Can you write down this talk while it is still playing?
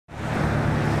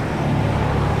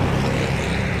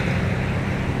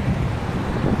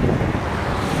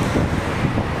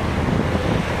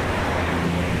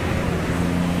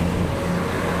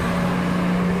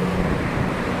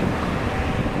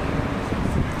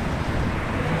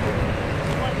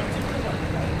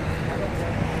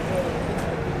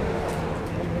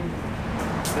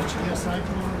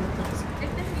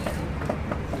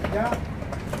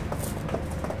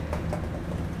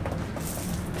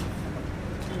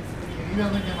Viva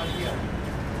doña María.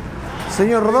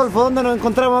 Señor Rodolfo, ¿dónde nos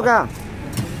encontramos acá?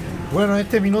 Bueno, en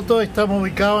este minuto estamos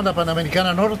ubicados en la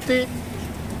Panamericana Norte,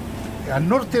 al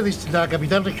norte de la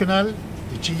capital regional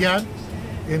de Chillán,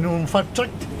 en un food truck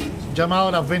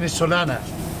llamado Las Venezolanas.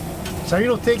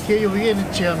 ¿Sabían ustedes que ellos viven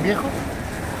en Chillán Viejo?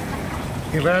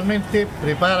 Y realmente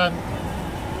preparan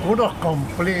unos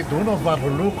completos, unos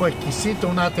barrolucos exquisitos,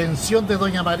 una atención de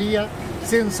doña María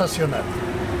sensacional.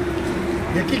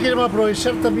 Y aquí queremos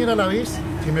aprovechar también a la vez,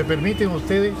 si me permiten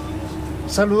ustedes,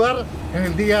 saludar en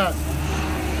el día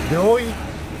de hoy,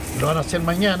 lo van a hacer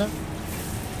mañana,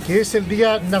 que es el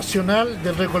Día Nacional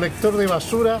del Recolector de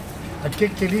Basura,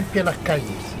 aquel que limpia las calles.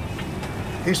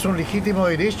 Es un legítimo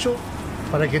derecho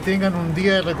para que tengan un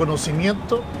día de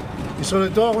reconocimiento y sobre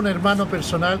todo a un hermano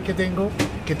personal que tengo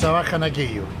que trabaja en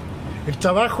aquello. El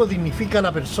trabajo dignifica a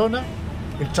la persona,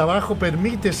 el trabajo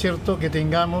permite, ¿cierto?, que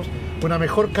tengamos una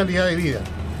mejor calidad de vida.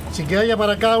 Así que vaya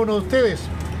para cada uno de ustedes,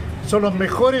 son los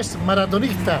mejores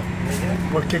maratonistas,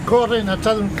 porque corren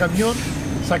atrás de un camión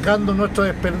sacando nuestro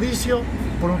desperdicio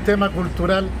por un tema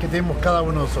cultural que tenemos cada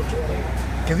uno de nosotros.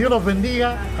 Que Dios los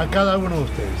bendiga a cada uno de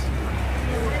ustedes.